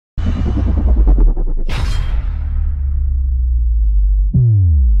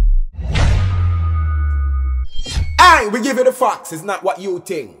Aye, we give you the facts. It's not what you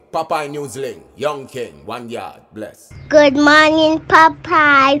think. Popeye Newsling, Young King, 1 yard, bless. Good morning,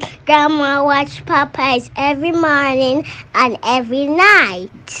 Popeye. Grandma watch Popeyes every morning and every night.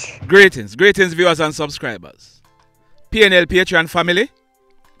 Greetings viewers and subscribers. PNL Patreon family,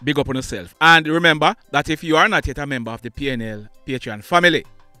 big up on yourself. And remember that if you are not yet a member of the PNL Patreon family,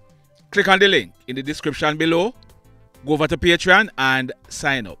 click on the link in the description below, go over to Patreon and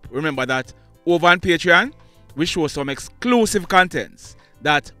sign up. Remember that over on Patreon, we show some exclusive contents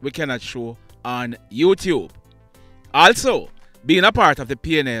that we cannot show on YouTube. Also, being a part of the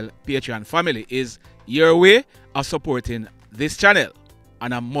PNL Patreon family is your way of supporting this channel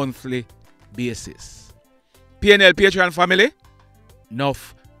on a monthly basis. PNL Patreon family,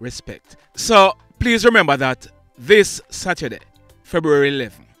 enough respect. So please remember that this Saturday, February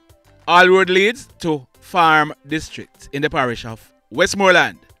 11, all road leads to Farm District in the parish of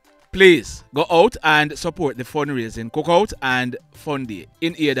Westmoreland. Please go out and support the fundraising cookout and fun day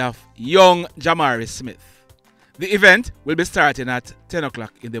in aid of young Jamari Smith. The event will be starting at 10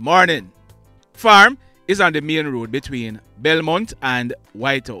 o'clock in the morning. Farm is on the main road between Belmont and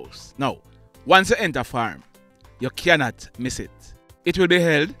White House. Now, once you enter Farm, you cannot miss it. It will be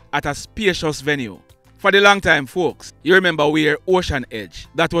held at a spacious venue. For the long-time folks, you remember where Ocean Edge,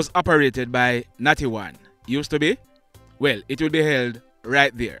 that was operated by Natty One, used to be? Well, it will be held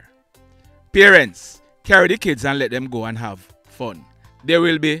right there. Parents, carry the kids and let them go and have fun. There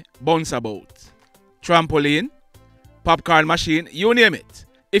will be bounce about, trampoline, popcorn machine, you name it.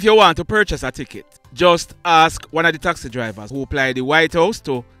 If you want to purchase a ticket, just ask one of the taxi drivers who apply the White House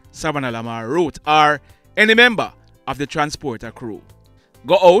to Savannah Lamar route or any member of the transporter crew.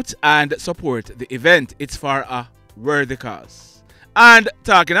 Go out and support the event. It's for a worthy cause. And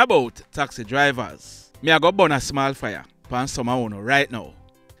talking about taxi drivers, me I go burn a small fire pan summer owner right now.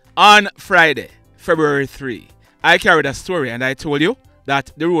 On Friday, February 3, I carried a story and I told you that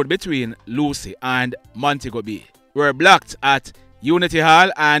the road between Lucy and Montego Bay were blocked at Unity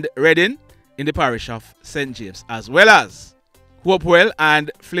Hall and Reading in the parish of St. James, as well as Hopewell and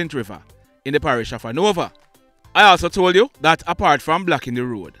Flint River in the parish of Hanover. I also told you that apart from blocking the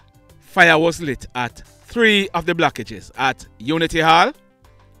road, fire was lit at 3 of the blockages at Unity Hall,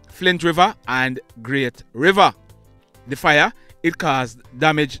 Flint River and Great River. The fire, it caused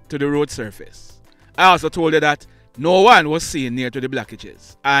damage to the road surface. I also told you that no one was seen near to the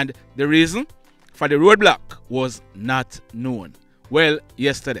blockages and the reason for the roadblock was not known. Well,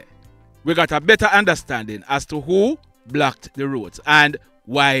 yesterday, we got a better understanding as to who blocked the roads and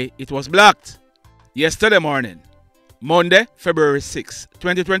why it was blocked. Yesterday morning, Monday, February 6,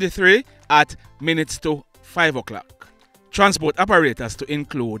 2023 at minutes to 5 o'clock, transport operators to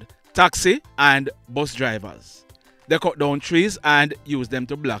include taxi and bus drivers, they cut down trees and used them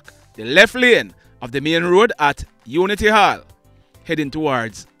to block the left lane of the main road at Unity Hall, heading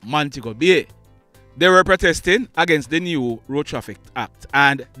towards Montego Bay. They were protesting against the new Road Traffic Act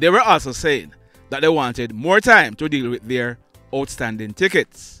and they were also saying that they wanted more time to deal with their outstanding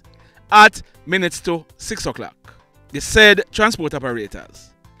tickets. At minutes to 6 o'clock, the said transport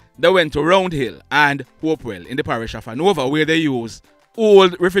operators, they went to Round Hill and Hopewell in the parish of Hanover where they used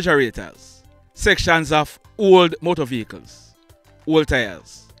old refrigerators, sections of old motor vehicles, old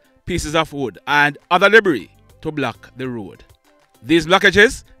tires, pieces of wood and other debris to block the road. These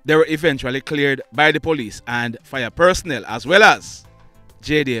blockages, they were eventually cleared by the police and fire personnel as well as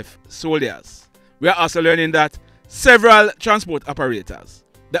JDF soldiers. We are also learning that several transport operators,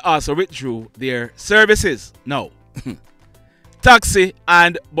 they also withdrew their services. Now, taxi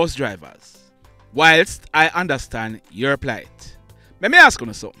and bus drivers, whilst I understand your plight, let me ask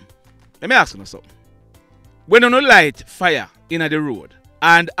you something. When you light fire in the road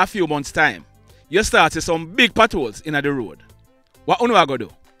and a few months time, you start to some big potholes in the road, what you going to do?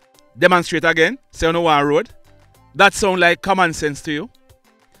 Demonstrate again? Say you know one road? That sound like common sense to you?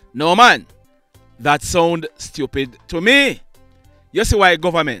 No man, that sound stupid to me. You see why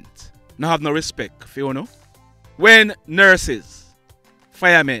government no have no respect for you know? When nurses,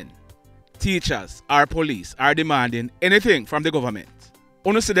 firemen, teachers or police are demanding anything from the government,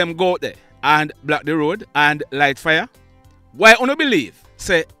 you see them go out there and block the road and light fire? Why you believe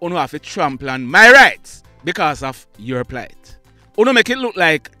say you have to trample on my rights because of your plight? You make it look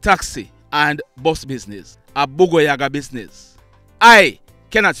like taxi and bus business, a Bugoyaga business. I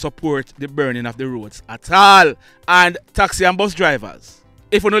cannot support the burning of the roads at all. And taxi and bus drivers,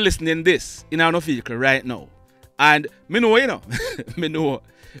 if you're not listening this in our vehicle right now, and me know, you know, me know,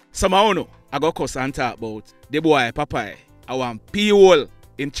 somehow you know, I got cuss and talk about the boy Popeye, I want P-hole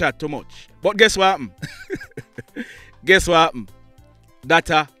in chat too much. But guess what happened? Guess what happened? That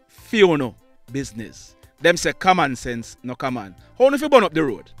a Fiona business. Them say common sense, no common. How if you burn up the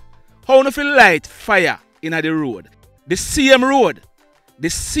road? How if you light fire in the road? The same road. The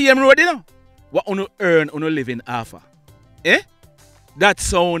same road, you know? What you earn, you living after. Eh? That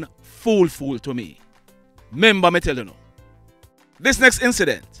sound fool to me. Remember me tell you now. This next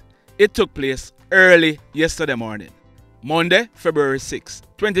incident, it took place early yesterday morning. Monday, February 6,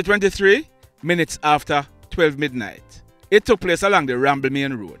 2023, minutes after 12 midnight. It took place along the Ramble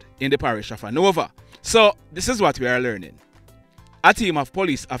Main Road in the parish of Anova. So, this is what we are learning. A team of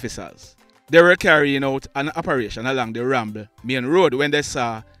police officers, they were carrying out an operation along the Ramble Main Road when they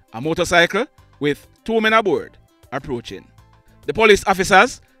saw a motorcycle with 2 men aboard approaching. The police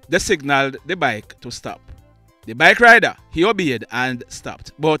officers, they signaled the bike to stop. The bike rider, he obeyed and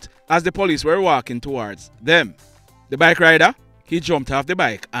stopped. But as the police were walking towards them, the bike rider, he jumped off the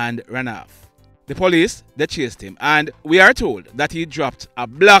bike and ran off. The police, they chased him, and we are told that he dropped a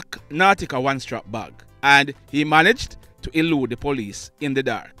black Nautica one-strap bag and he managed to elude the police in the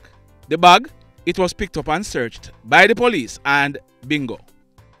dark. The bag, it was picked up and searched by the police, and bingo.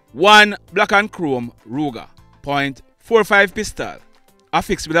 One black and chrome Ruger .45 pistol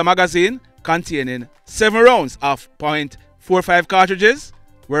affixed with a magazine containing 7 rounds of .45 cartridges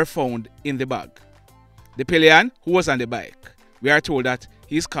were found in the bag. The pillion who was on the bike, we are told that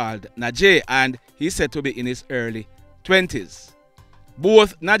he's called Najee and he's said to be in his early 20s.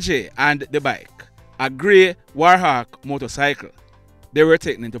 Both Najee and the bike, a grey Warhawk motorcycle, they were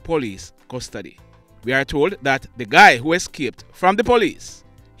taken into police custody. We are told that the guy who escaped from the police,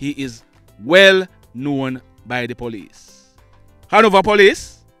 he is well known by the police. Hanover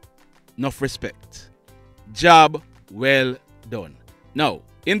Police, enough respect. Job well done. Now,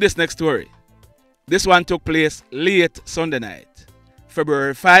 in this next story, this one took place late Sunday night,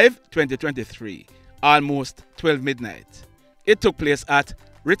 February 5, 2023, almost 12 midnight. It took place at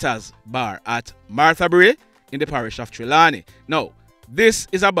Ritter's Bar at Marthabury in the parish of Trelawny. Now, this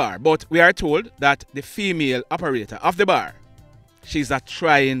is a bar, but we are told that the female operator of the bar, she's a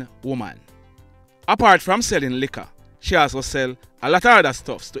trying woman. Apart from selling liquor, she also sells a lot of other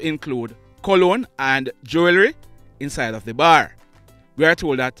stuffs to include cologne and jewelry inside of the bar. We are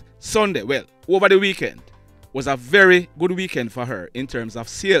told that Sunday, well, over the weekend, was a very good weekend for her in terms of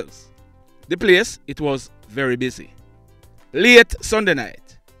sales. The place, it was very busy. Late Sunday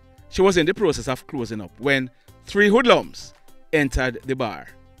night, she was in the process of closing up when 3 hoodlums entered the bar.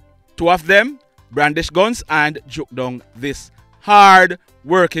 2 of them brandished guns and juked down this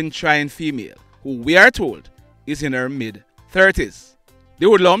hard-working, trying female, who we are told is in her mid-30s. The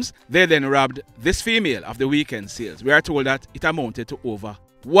hoodlums, they then robbed this female of the weekend sales. We are told that it amounted to over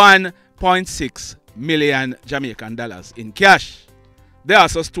 1.6 million Jamaican dollars in cash. They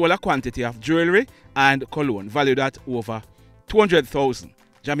also stole a quantity of jewelry and cologne valued at over 200,000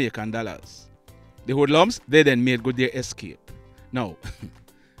 Jamaican dollars. The hoodlums, they then made good their escape. Now,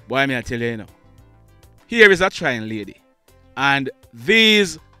 boy, may I tell you now, here is a trying lady, and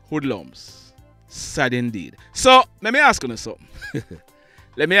these hoodlums, sad indeed. So, let me ask you something.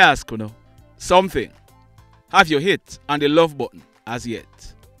 Let me ask you something. Have you hit on the love button as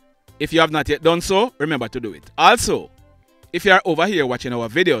yet? If you have not yet done so, remember to do it. Also, if you are over here watching our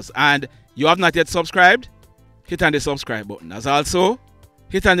videos and you have not yet subscribed, hit on the subscribe button. As also,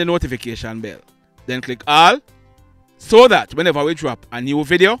 hit on the notification bell. Then click all, so that whenever we drop a new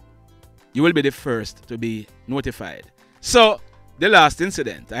video, you will be the first to be notified. So, the last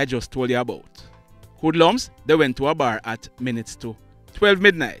incident I just told you about. Hoodlums, they went to a bar at minutes to 12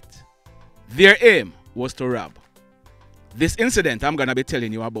 midnight. Their aim was to rob. This incident I'm going to be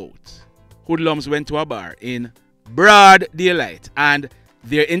telling you about. Hoodlums went to a bar in broad daylight and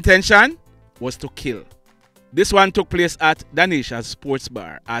their intention was to kill. This one took place at Danisha's Sports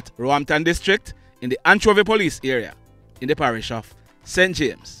Bar at Roehampton District in the R0BBED police area in the parish of St.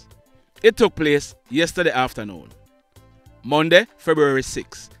 James. It took place yesterday afternoon, Monday, February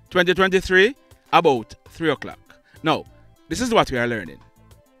 6, 2023, about 3 o'clock. Now, this is what we are learning.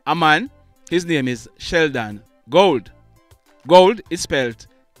 A man, his name is Sheldon Gould. Gould is spelled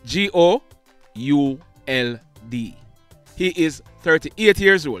Gould. He is 38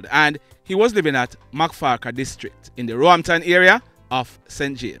 years old and he was living at Macfarka District in the Roehampton area of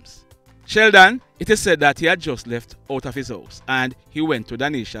St. James. Sheldon, it is said that he had just left out of his house and he went to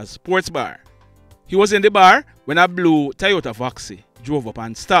Danisha's Sports Bar. He was in the bar when a blue Toyota Voxy drove up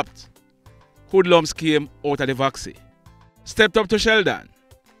and stopped. Hoodlums came out of the Voxy, stepped up to Sheldon,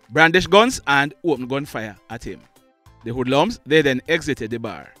 brandished guns and opened gunfire at him. The hoodlums, they then exited the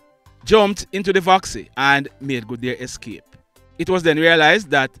bar, jumped into the Voxy and made good their escape. It was then realized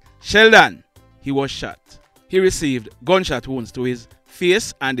that Sheldon, he was shot. He received gunshot wounds to his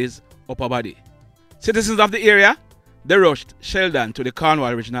face and his upper body. Citizens of the area, they rushed Sheldon to the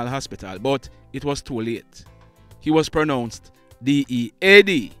Cornwall Regional Hospital, but it was too late. He was pronounced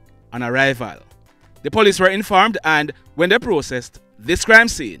DEAD on arrival. The police were informed, and when they processed this crime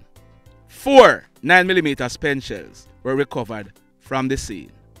scene, 4 9mm spent shells were recovered from the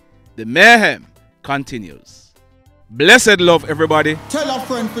scene. The mayhem continues. Blessed love, everybody. Tell a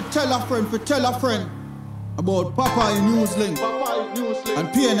friend for tell a friend for tell a friend about Popeye Newslink and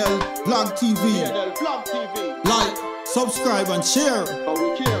PNL Vlog TV. Like, subscribe and share.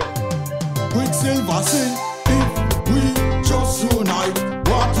 Quicksilver sing, if we just unite,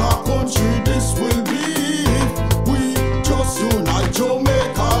 what a country this will be. If we just unite,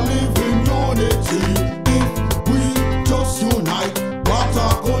 Jamaica live in unity. If we just unite, what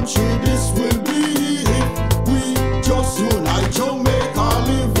a country this will be. If we just unite, Jamaica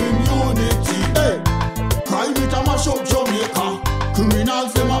live in unity. Hey, crime it a mash up Jamaica.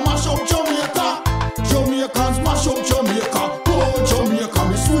 Criminals them a mash up Jamaica. Jamaicans mash up Jamaica. Oh Jamaica,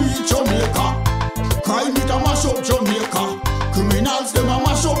 me sweet Jamaica. Crime it a mash up Jamaica. Criminals them a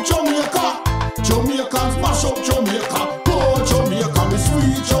mash up Jamaica. Jamaicans mash up Jamaica. Oh Jamaica, me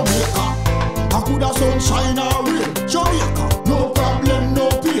sweet Jamaica. I coulda sunshine or rain. Jamaica, no problem, no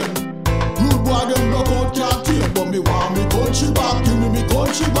pain. Rude boy them no out can't tame, but me want me country back. Give me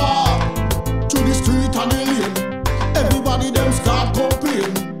country back. To the street and the lane. Everybody them start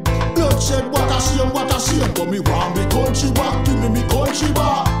complain. Bloodshed, what a shame, but me want me country back. Give me country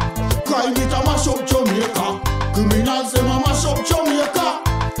back. Crime it a mash up Jamaica. Criminals them a mash up Jamaica.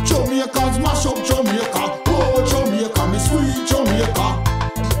 Jamaicans mash up Jamaica. Oh Jamaica, me sweet Jamaica.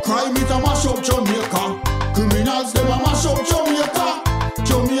 Crime it a mash up Jamaica. Criminals them a mash up Jamaica.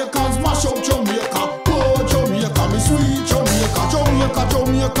 Jamaicans mash up Jamaica. Oh Jamaica, me sweet Jamaica. Jamaica,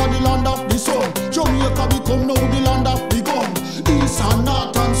 Jamaica, the land of the sun. Jamaica become now the land of the gun. East and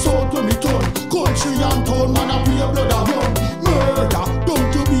north and south when me turn. Country and town, man a play blood a run. Murder,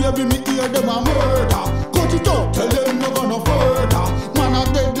 don't you baby me hear them a murder. Cut it out, tell them no gonna further. Man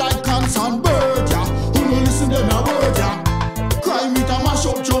a dead like cans and bird, yeah. Who no listen them a word, yeah.